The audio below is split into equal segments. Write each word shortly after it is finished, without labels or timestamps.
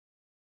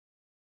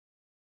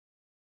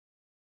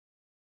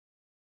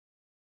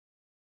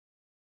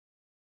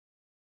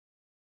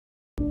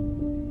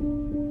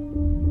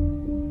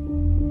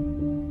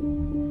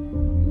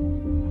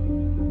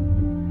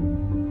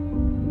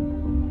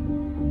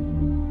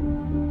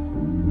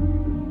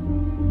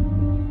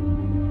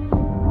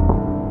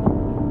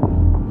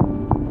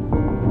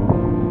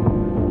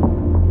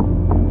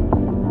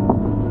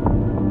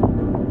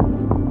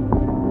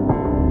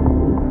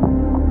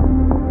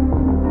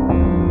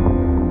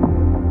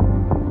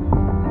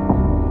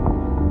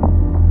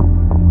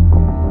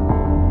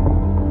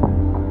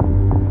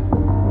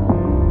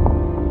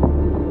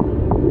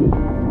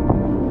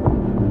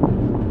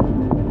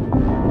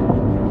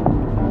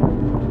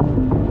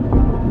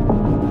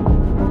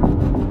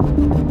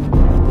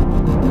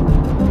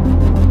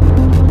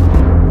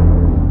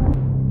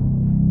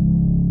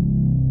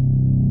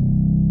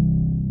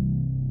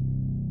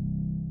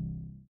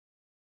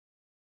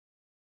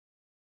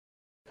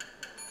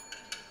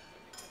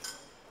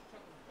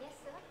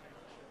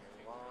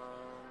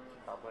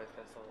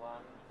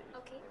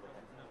Okay.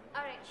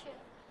 Alright, sure.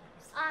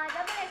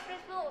 Double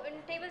espresso on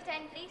table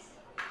 10, please.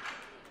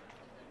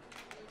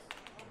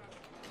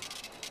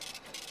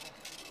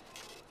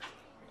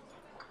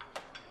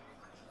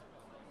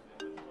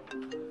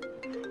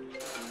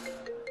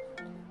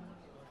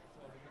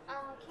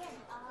 Ken,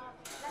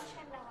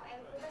 lunchtime now.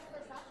 I'll go back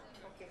first, huh?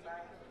 Okay,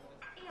 bye.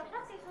 Hey, your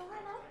class is over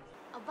now?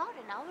 About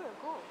an hour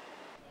ago.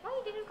 Why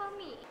you didn't call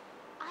me?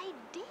 I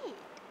did.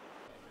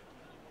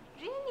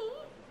 Really?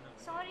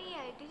 Sorry,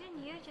 I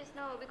didn't hear just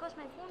now because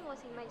my phone was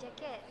in my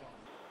jacket.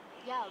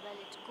 Yeah, well,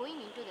 it's going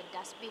into the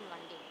dustbin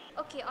one day.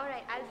 Okay,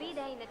 alright. I'll be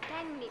there in the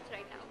 10 minutes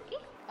right now, okay?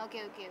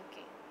 Okay.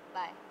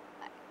 Bye.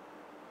 Bye.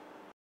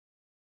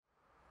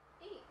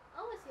 Hey,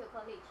 how was your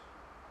college?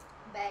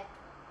 Bad.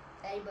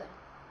 Terrible.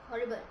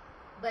 Horrible.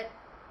 But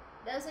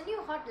there was a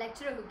new hot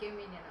lecturer who came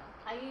in,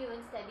 Are you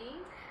even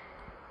studying?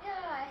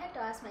 Yeah, I had to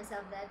ask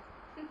myself that.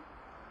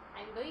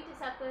 I'm going to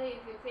supper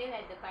if you fail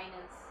at the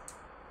finals.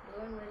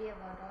 Don't worry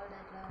about all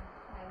that, love.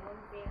 I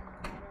won't pay on the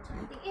finals or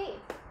anything.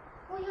 Hey!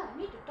 Oh yeah, I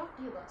need to talk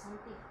to you about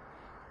something.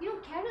 You know,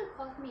 Carol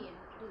called me,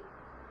 today.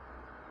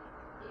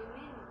 You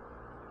mean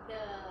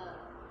the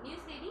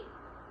news lady?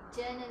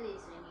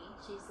 Journalist, Remy.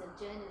 She's a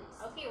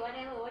journalist. Okay,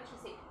 whatever, what she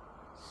said.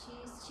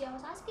 She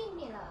was asking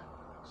me lah.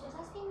 She was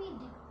asking me,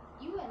 did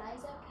you and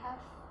Isaac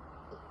have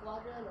a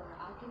quarrel or an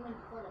argument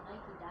before the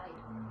night he died?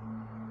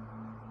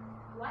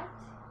 What?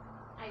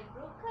 I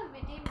broke up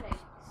with him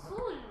like so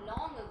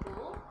long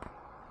ago.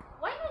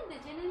 Why don't the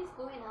journalist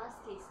go and ask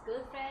his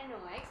girlfriend or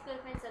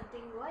ex-girlfriend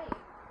something? Why?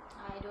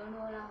 I don't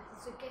know lah.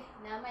 It's okay.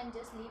 Never mind,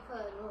 just leave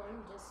her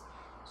alone.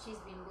 She's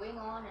been going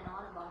on and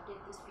on about it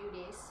these few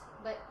days.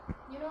 But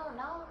you know,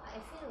 now I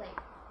feel like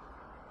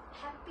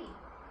happy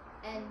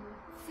and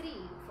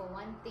free for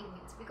one thing.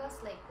 It's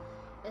because like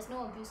there's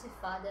no abusive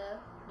father,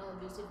 no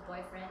abusive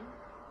boyfriend.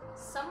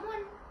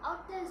 Someone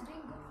out there is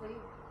doing good for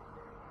you.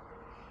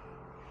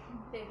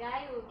 The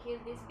guy who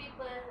killed these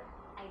people,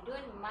 I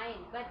don't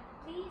mind, but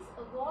please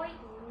avoid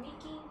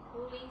making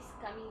police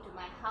coming to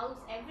my house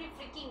every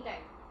freaking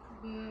time.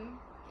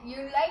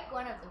 You like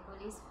one of the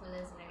police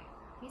fellas, right?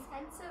 He's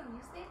handsome.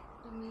 You said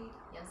to me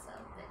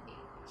yourself that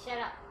day. Shut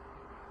up.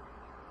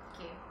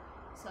 Okay,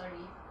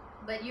 sorry.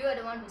 But you are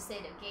the one who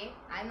said, okay?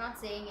 I'm not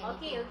saying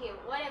anything. Okay.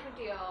 What happened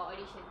to your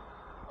audition?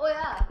 Oh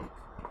yeah,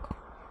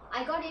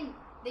 I got in.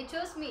 They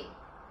chose me,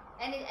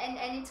 and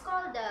it's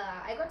called.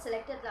 I got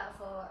selected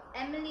for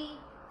Emily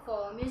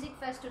for Music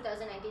Fest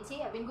 2019.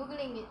 See, I've been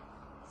googling it.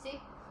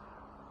 See.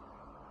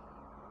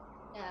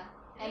 Yeah.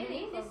 Really?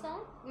 Emily This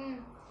song?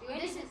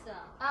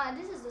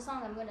 This is the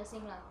song I'm gonna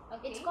sing lah.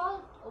 Okay. It's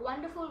called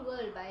 "Wonderful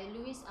World" by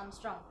Louis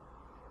Armstrong.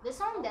 The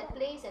song that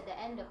plays at the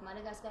end of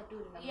Madagascar 2,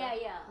 remember?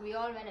 Yeah. We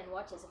all went and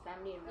watched as a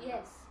family, remember?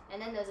 Yes.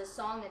 And then there's a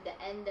song at the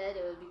end there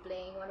they will be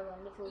playing. What a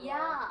wonderful world.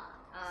 Yeah.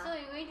 So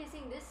you're going to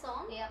sing this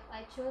song? Yeah,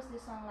 I chose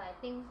this song. I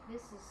think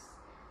this is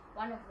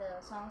one of the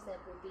songs that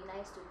would be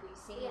nice to be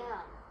singing.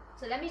 Yeah.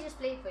 So let me just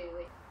play it for you.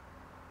 Wait.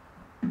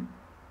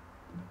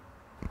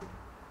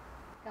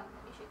 Come,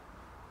 let me show you.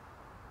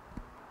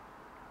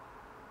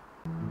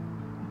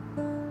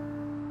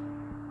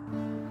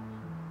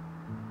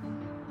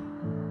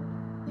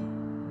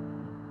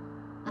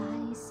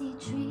 I see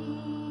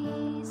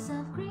trees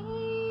of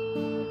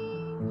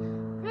green,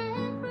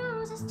 red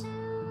roses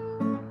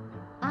too.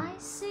 I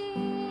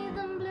see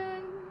them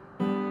bloom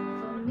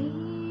for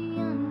me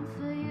and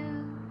for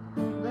you.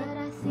 But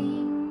I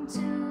think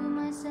to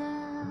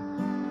myself,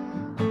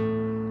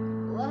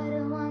 what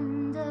a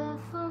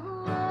wonderful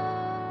world.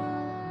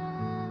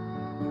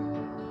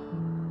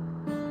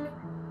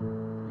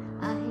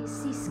 I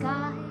see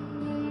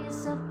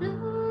skies of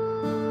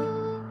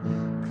blue,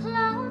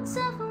 clouds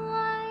of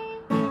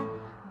white,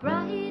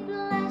 bright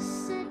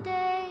blessed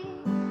day,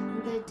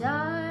 the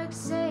dark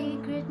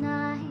sacred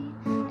night,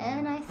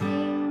 and I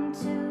think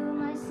to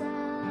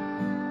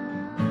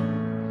myself,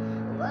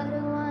 what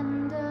a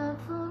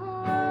wonderful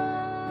world,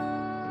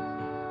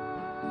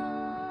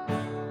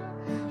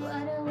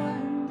 what a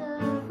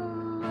wonderful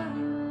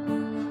world.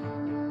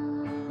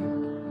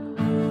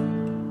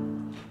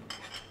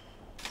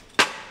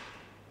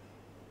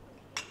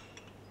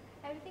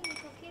 Everything is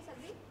okay,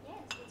 Sabri?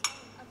 Yes, it's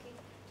fine. Okay.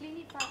 Clean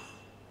it fast.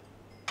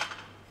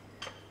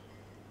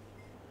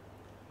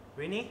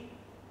 Winnie,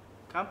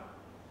 come.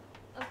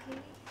 Okay.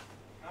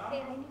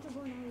 Hey, I need to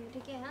go now. You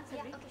take care, huh,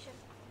 Sabri? Yeah, okay, sure.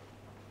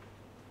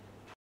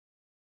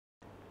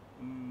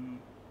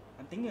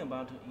 I'm thinking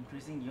about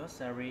increasing your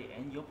salary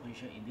and your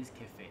position in this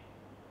cafe.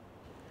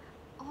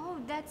 Oh,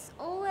 that's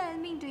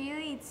overwhelming to hear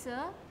it,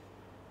 sir.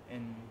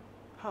 And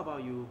how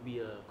about you be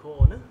a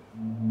co-owner?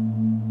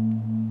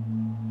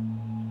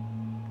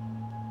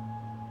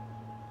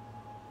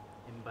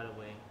 And by the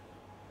way,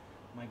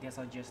 my guests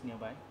are just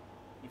nearby.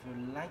 If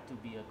you'd like to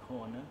be a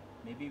co-owner,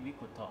 maybe we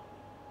could talk.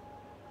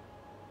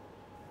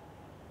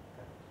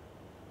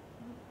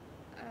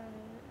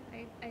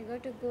 I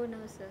got to go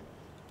now, sir.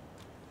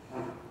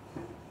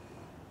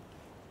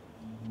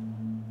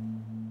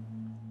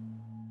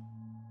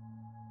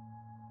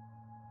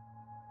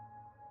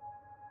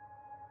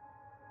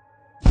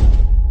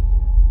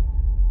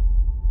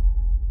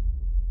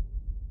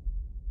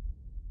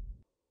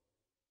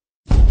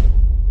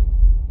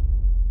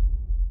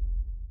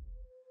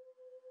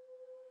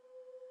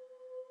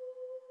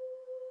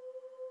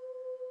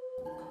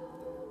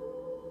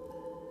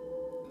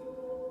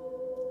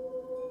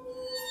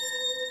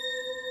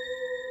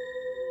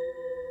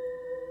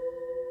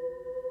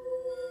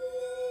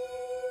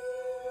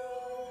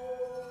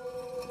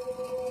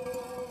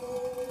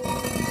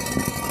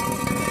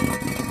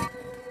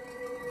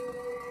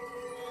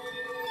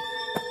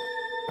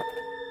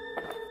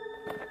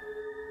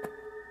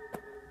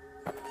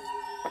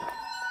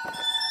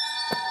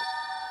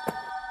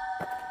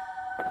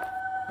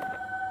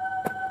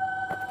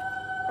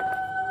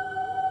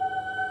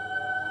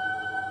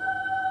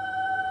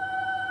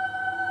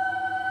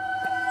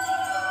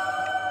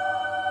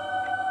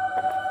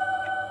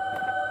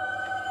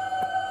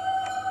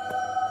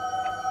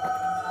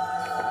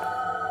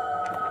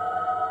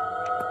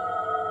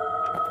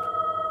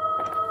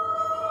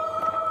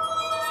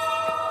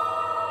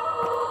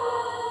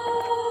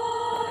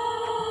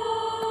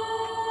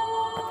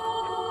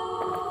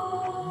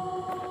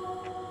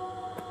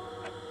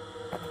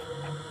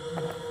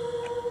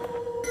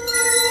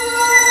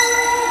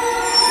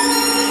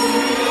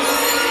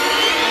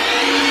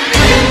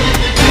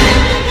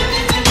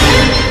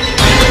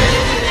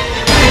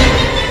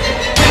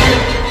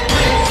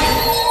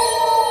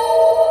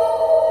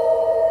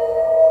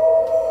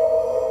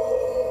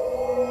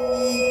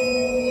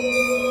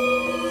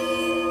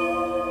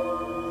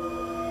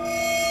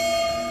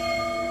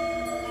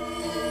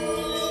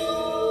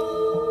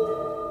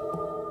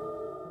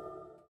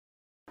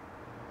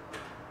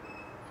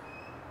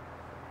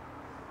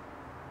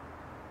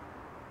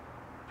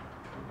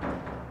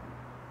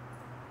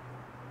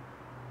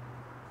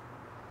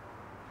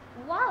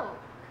 Wow!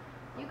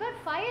 You got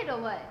fired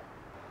or what?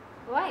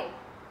 Why?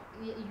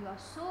 You are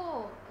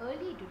so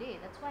early today,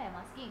 that's why I'm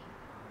asking.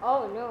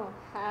 Oh no,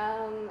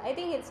 I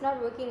think it's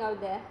not working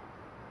out there.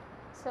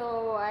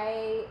 So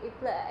I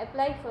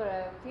applied for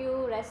a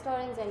few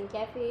restaurants and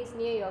cafes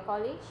near your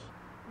college.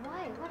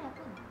 Why? What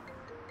happened?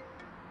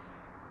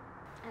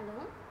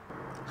 Hello?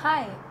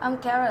 Hi, I'm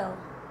Carol.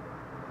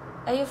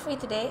 Are you free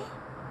today?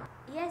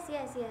 Yes,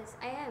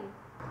 I am.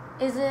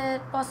 Is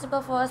it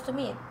possible for us to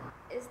meet?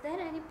 Is there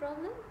any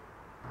problem?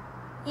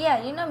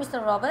 Yeah, you know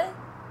Mr. Robert?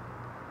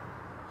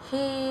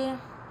 He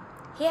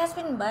has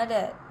been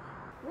murdered.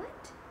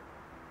 What?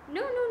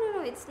 No,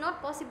 it's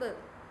not possible.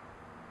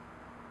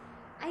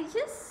 I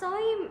just saw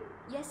him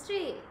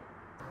yesterday.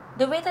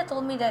 The waiter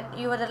told me that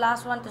you were the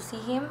last one to see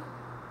him.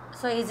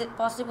 So is it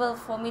possible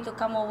for me to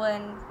come over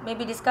and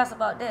maybe discuss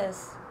about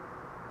this?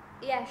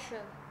 Yeah,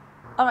 sure.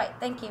 Alright,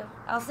 thank you.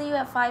 I'll see you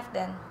at 5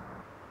 then.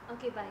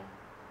 Okay, bye.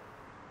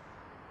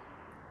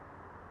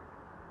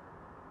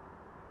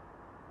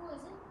 Who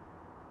is it?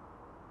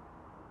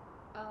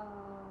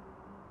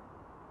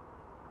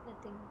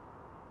 Nothing.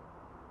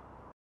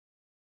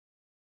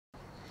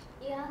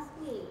 He asked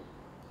me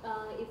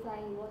if I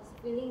was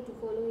willing to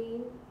follow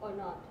him or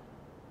not,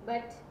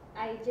 but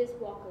I just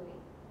walk away.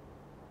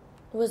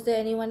 Was there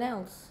anyone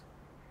else?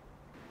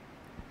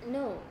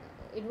 No,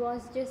 it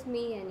was just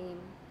me and him.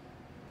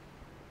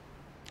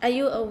 Are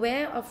you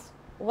aware of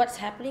what's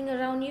happening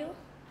around you?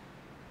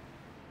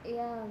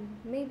 Yeah,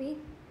 maybe.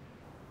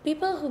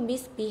 People who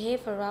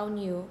misbehave around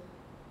you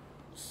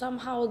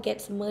somehow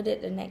gets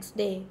murdered the next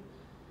day.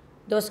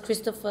 There was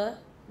Christopher,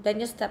 then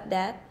your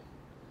stepdad.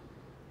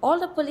 All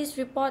the police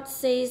reports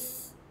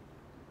says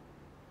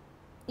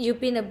you've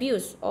been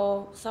abused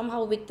or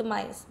somehow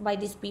victimized by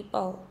these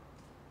people.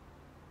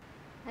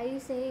 Are you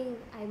saying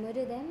I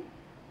murdered them?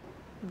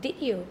 Did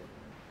you?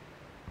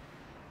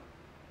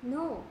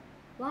 No.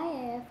 Why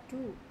I have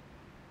to?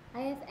 I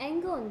have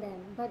anger on them,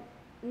 but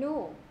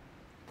no.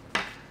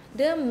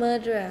 The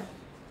murderer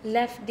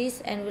left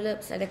these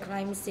envelopes at the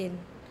crime scene.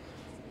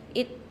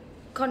 It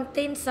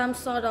contained some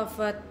sort of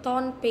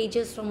torn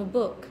pages from a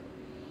book.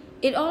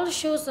 It all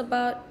shows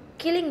about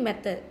killing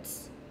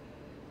methods.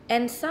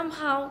 And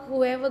somehow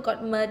whoever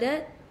got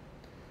murdered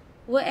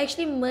were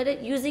actually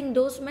murdered using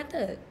those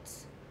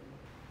methods.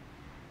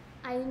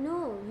 I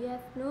know you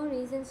have no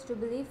reasons to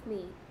believe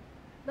me,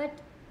 but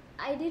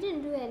I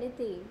didn't do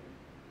anything.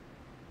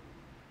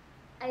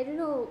 I don't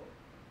know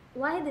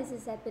why this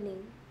is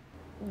happening.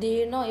 Do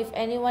you know if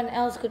anyone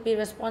else could be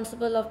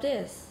responsible of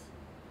this?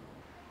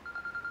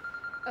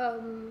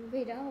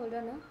 Wait, hold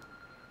on.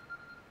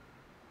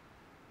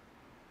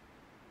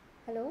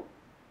 Hello?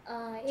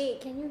 Hey,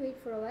 can you wait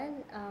for a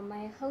while?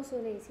 My house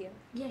owner is here.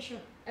 Yeah, sure.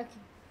 Okay.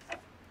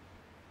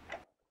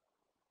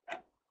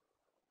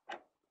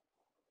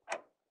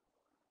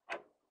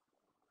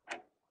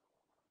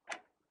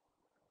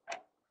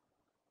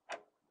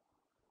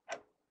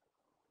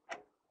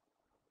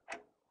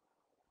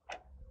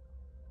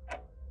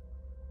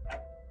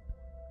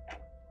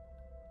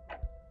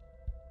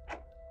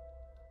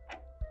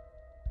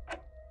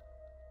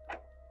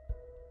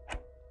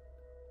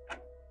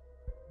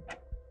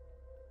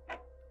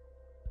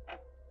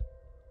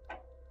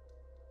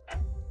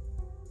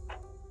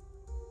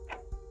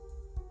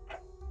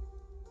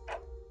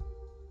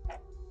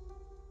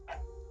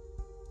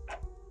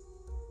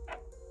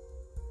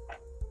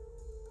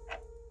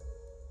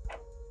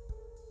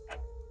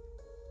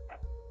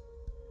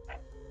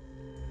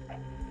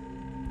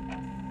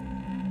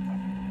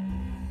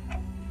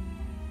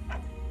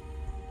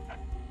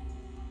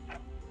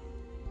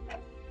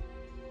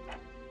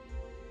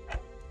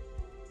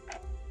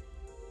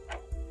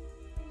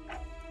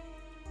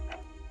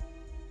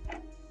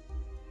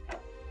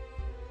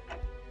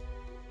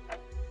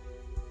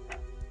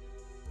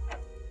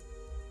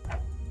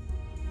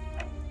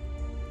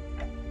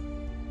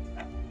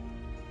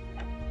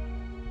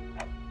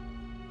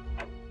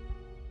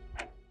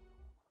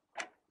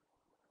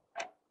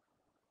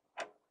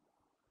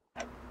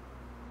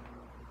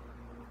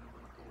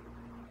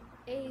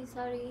 Hey,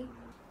 sorry.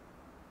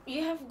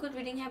 You have good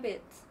reading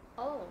habits.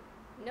 Oh,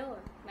 no,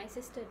 my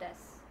sister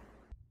does.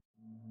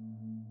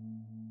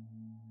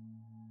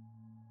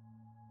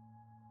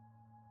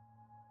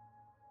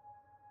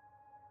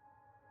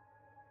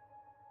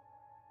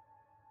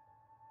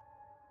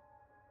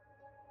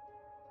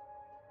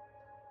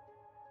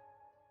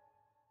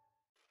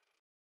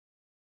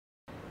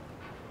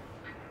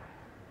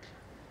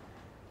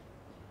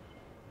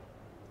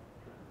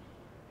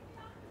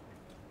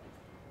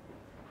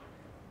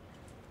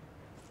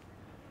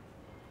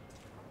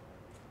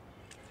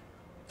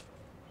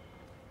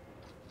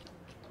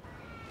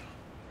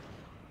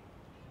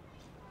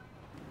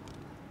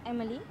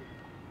 Emily?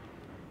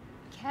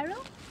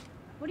 Carol?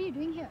 What are you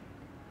doing here?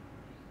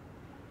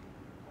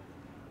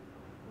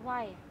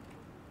 Why?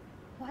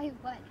 Why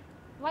what?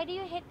 Why do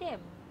you hate them?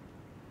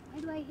 Why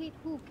do I hate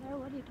who? Carol,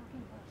 what are you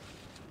talking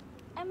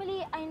about?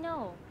 Emily, I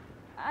know.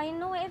 I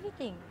know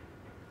everything.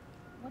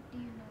 What do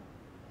you know?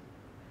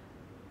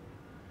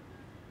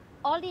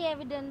 All the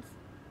evidence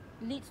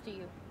leads to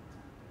you.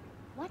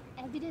 What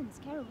evidence?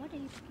 Carol, what are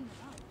you talking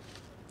about?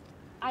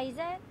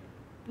 Isaac,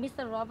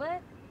 Mr.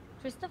 Robert,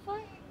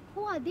 Christopher,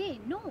 Who are they?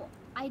 No,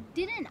 I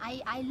didn't.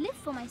 I live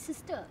for my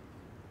sister.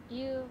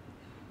 you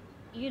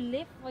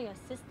live for your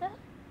sister?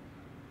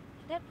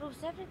 That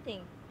proves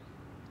everything.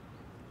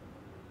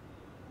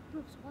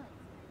 Proves what?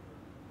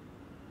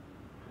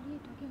 What are you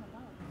talking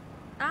about?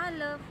 Our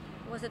love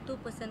was a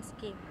two-person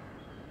scheme.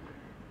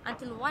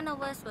 Until one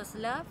of us was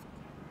loved,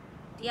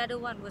 the other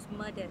one was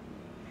murdered.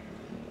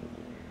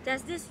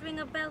 Does this ring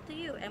a bell to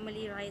you,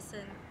 Emily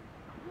Ryerson?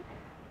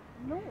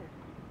 No.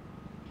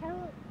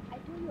 Carol, I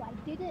told you I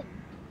didn't.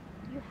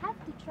 You have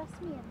to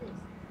trust me in this.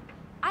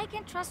 I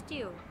can trust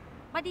you,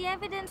 but the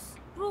evidence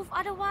prove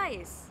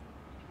otherwise.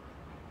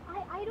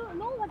 I don't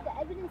know what the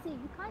evidence is.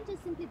 You can't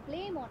just simply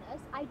blame on us.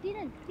 I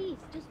didn't. Please,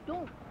 just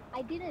don't.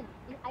 I didn't.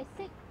 I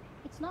said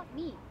it's not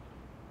me.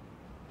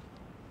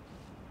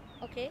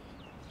 Okay.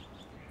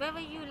 Where were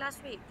you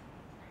last week?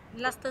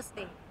 Last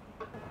Thursday?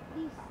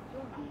 Please,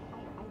 don't.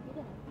 I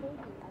didn't. I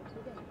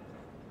told you I didn't.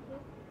 Okay?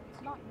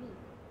 It's not me.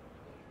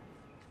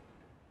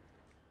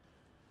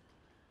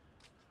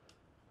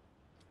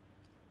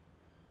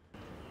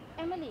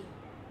 Emily,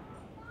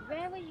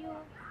 where were you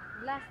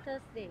last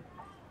Thursday?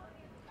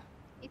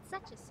 It's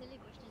such a silly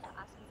question to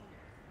ask me.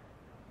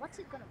 What's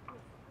it gonna prove?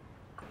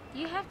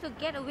 You have to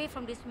get away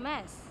from this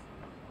mess.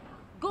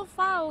 Go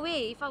far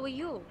away if I were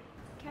you.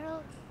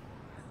 Carol,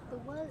 the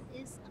world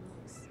is a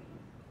mess.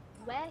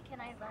 Where can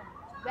I run?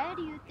 Where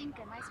do you think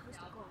am I supposed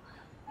to go?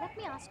 Let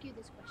me ask you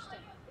this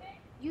question.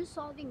 You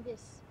solving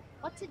this,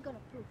 what's it gonna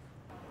prove?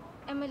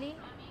 Emily,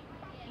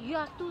 you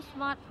are too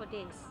smart for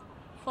this.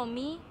 For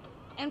me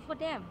and for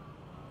them.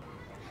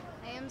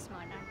 I am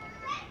smart, aren't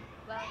I?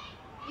 Well,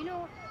 you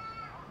know,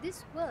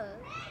 this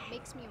world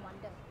makes me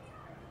wonder,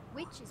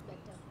 which is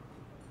better?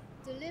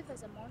 To live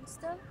as a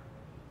monster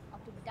or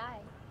to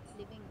die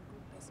living a